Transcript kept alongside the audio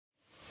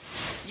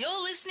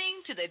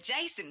listening to the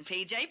Jason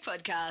PJ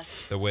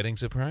podcast. The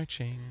wedding's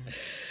approaching.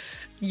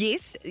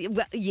 Yes,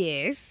 well,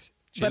 yes.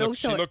 She but looked,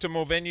 also, she looked at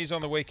more venues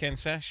on the weekend,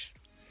 Sash.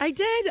 I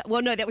did.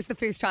 Well, no, that was the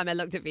first time I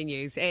looked at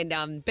venues.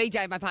 And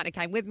BJ, my partner,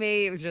 came with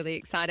me. It was really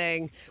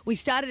exciting. We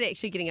started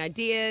actually getting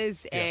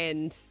ideas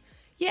and,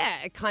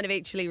 yeah, it kind of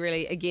actually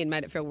really, again,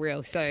 made it feel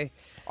real. So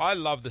I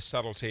love the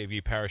subtlety of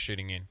you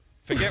parachuting in.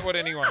 Forget what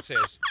anyone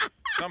says.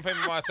 Some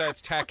people might say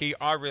it's tacky.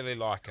 I really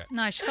like it.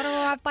 No, she's got to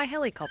arrive by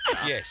helicopter.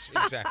 Yes,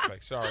 exactly.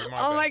 Sorry, my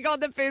Oh bad. my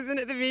God, the person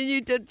at the venue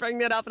did bring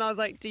that up, and I was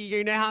like, do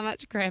you know how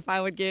much crap I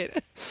would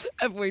get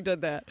if we did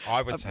that?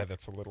 I would say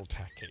that's a little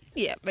tacky.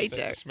 Yeah, me Is that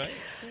too. just me?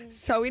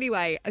 So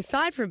anyway,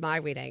 aside from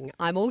my wedding,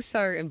 I'm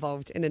also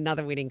involved in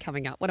another wedding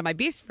coming up. One of my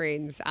best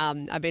friends,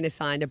 I've been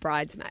assigned a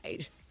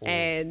bridesmaid. Ooh.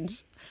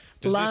 And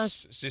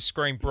Does this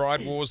scream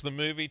Bride Wars the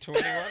movie to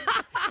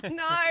anyone?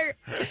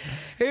 no,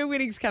 her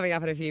wedding's coming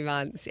up in a few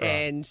months,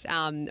 Right.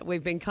 and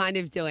we've been kind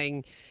of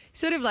doing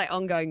sort of like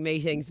ongoing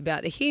meetings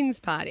about the hens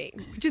party,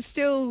 which is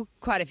still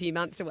quite a few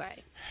months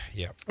away.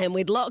 Yep. And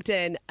we'd locked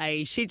in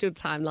a scheduled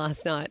time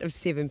last night of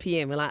 7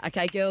 p.m. We're like,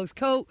 okay, girls,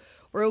 cool.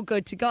 We're all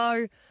good to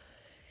go.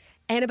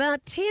 And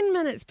about 10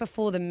 minutes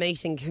before the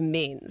meeting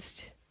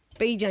commenced,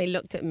 BJ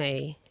looked at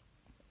me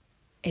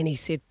and he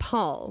said,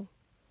 Paul,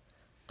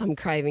 I'm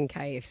craving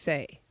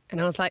KFC. And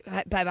I was like,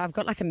 hey, babe, I've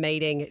got like a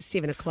meeting at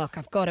 7 o'clock.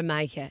 I've got to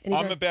make it. And he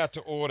I'm goes, about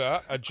to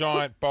order a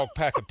giant bulk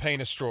pack of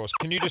penis straws.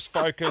 Can you just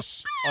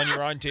focus on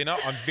your own dinner?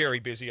 I'm very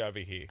busy over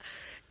here.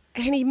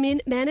 And he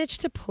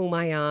managed to pull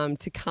my arm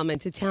to come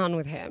into town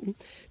with him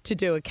to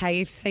do a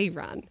KFC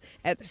run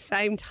at the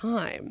same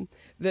time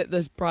that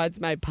this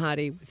bridesmaid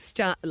party was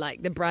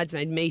the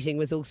bridesmaid meeting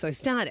was also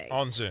starting.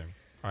 On Zoom,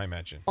 I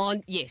imagine.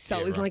 Yes, so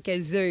Yeah, it was right. like a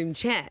Zoom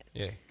chat.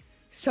 Yeah.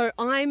 So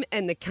I'm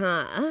in the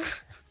car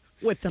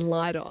with the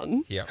light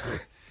on Yep.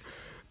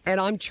 and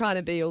I'm trying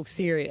to be all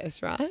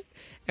serious, right?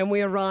 And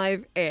we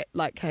arrive at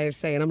like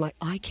KFC and I'm like,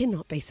 I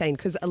cannot be seen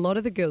because a lot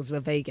of the girls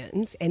were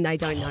vegans and they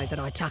don't know that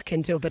I tuck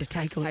into a bit of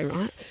takeaway,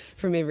 right?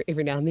 From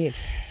every now and then.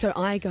 So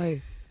I go,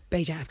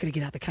 BJ, I've got to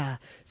get out of the car.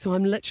 So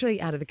I'm literally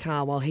out of the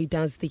car while he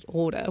does the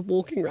order,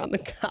 walking around the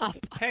car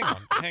park.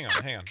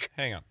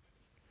 Hang on.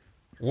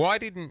 Why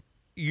didn't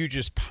you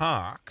just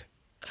park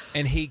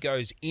and he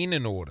goes in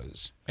and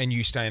orders and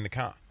you stay in the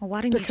car? Well,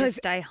 why didn't you Because- just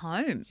stay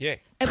home? Yeah.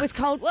 It was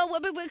cold. Well,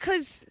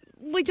 because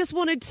we just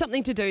wanted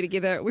something to do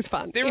together. It was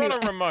fun. They're Anyway.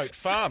 on a remote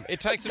farm.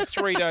 It takes them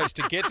 3 days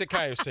to get to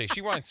KFC.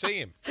 She won't see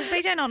him. Does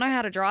BJ not know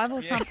how to drive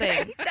or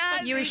something?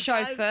 does, You he his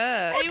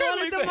chauffeur. He Can't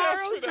wanted leave the house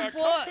moral without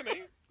support.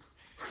 company.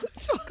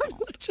 So I'm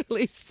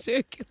literally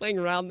circling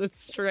around the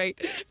street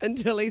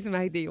until he's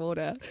made the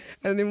order.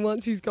 And then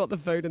once he's got the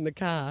food in the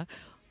car,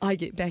 I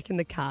get back in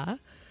the car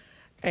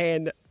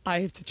and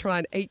I have to try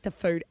and eat the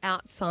food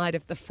outside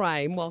of the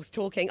frame whilst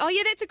talking. Oh,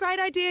 yeah, that's a great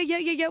idea.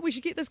 Yeah. We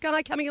should get this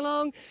guy coming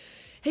along.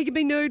 He can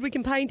be nude. We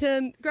can paint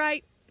him.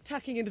 Great.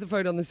 Tucking into the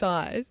food on the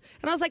side.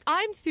 And I was like,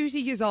 I'm 30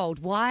 years old.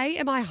 Why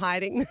am I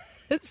hiding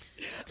this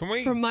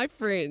from my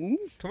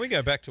friends? Can we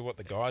go back to what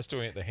the guy's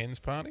doing at the hens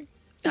party?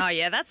 Oh,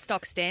 yeah, that's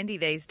stock standy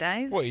these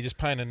days. What, you just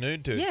paint a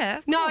nude dude? Yeah.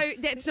 of No, course.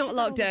 that's He not does it all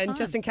locked the in. time.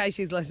 Just in case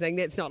she's listening,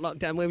 that's not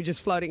locked in. We were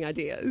just floating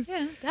ideas.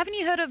 Yeah. Haven't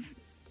you heard of,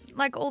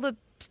 like, all the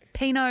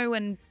Pinot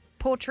and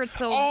portraits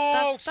or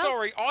Oh, that stuff?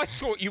 sorry. I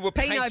thought you were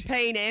Pinot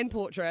Peen and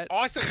portrait.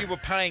 I thought you were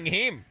painting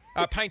him,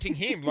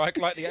 like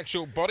the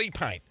actual body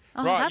paint.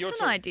 Oh, right, that's you're an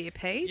talking- idea,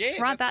 Pete.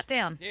 Yeah, Write that's- that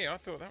down. Yeah, I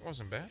thought that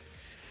wasn't bad.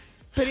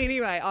 But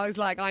anyway, I was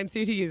like, I'm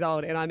 30 years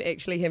old and I'm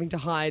actually having to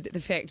hide the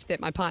fact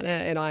that my partner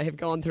and I have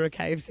gone through a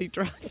KFC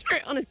drive-thru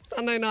on a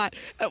Sunday night.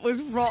 It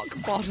was rock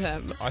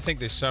bottom. I think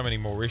there's so many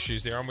more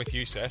issues there. I'm with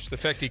you, Sash. The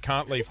fact he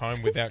can't leave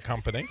home without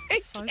company.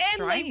 So And,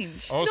 like,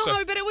 strange. Also-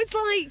 no, but it was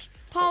like,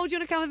 Paul, do you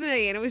want to come with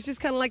me? And it was just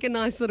kind of like a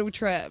nice little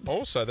trip.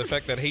 Also, the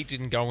fact that he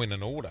didn't go in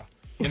and order.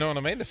 You know what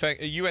I mean? The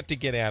fact you had to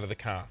get out of the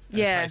car and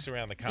Yeah. pace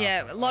around the car.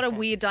 Yeah, a lot of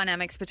weird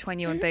dynamics between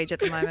you and Beej at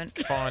the moment.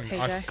 Fine.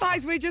 PJ.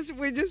 Guys, we're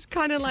just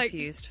kind of like,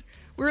 Confused.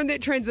 we're in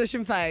that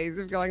transition phase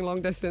of going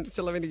long distance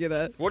to living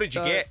together. What did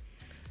you So, get?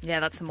 Yeah,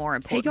 that's the more He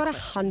important got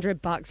question.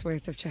 $100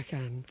 worth of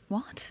chicken.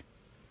 What?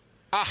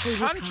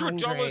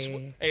 $100.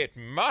 hungry. It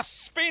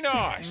must be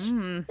nice.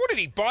 Mm. What did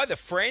he buy? The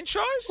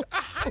franchise?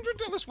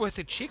 $100 worth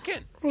of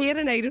chicken. He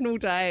hadn't eaten all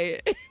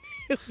day.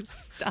 He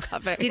was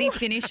starving. Did he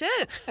finish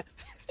it?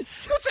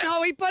 What's that?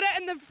 No, we put it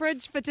in the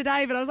fridge for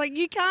today, but I was like,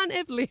 you can't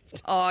have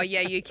left. Oh,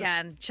 yeah, you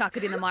can. Chuck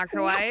it in the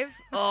microwave.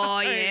 Oh,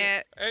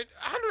 yeah.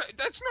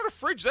 That's not a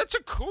fridge. That's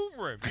a cool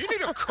room. You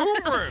need a cool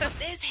room.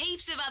 There's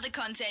heaps of other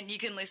content you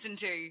can listen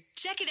to.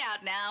 Check it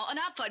out now on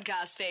our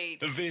podcast feed.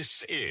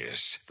 This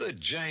is the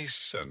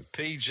Jason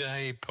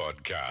PJ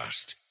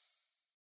Podcast.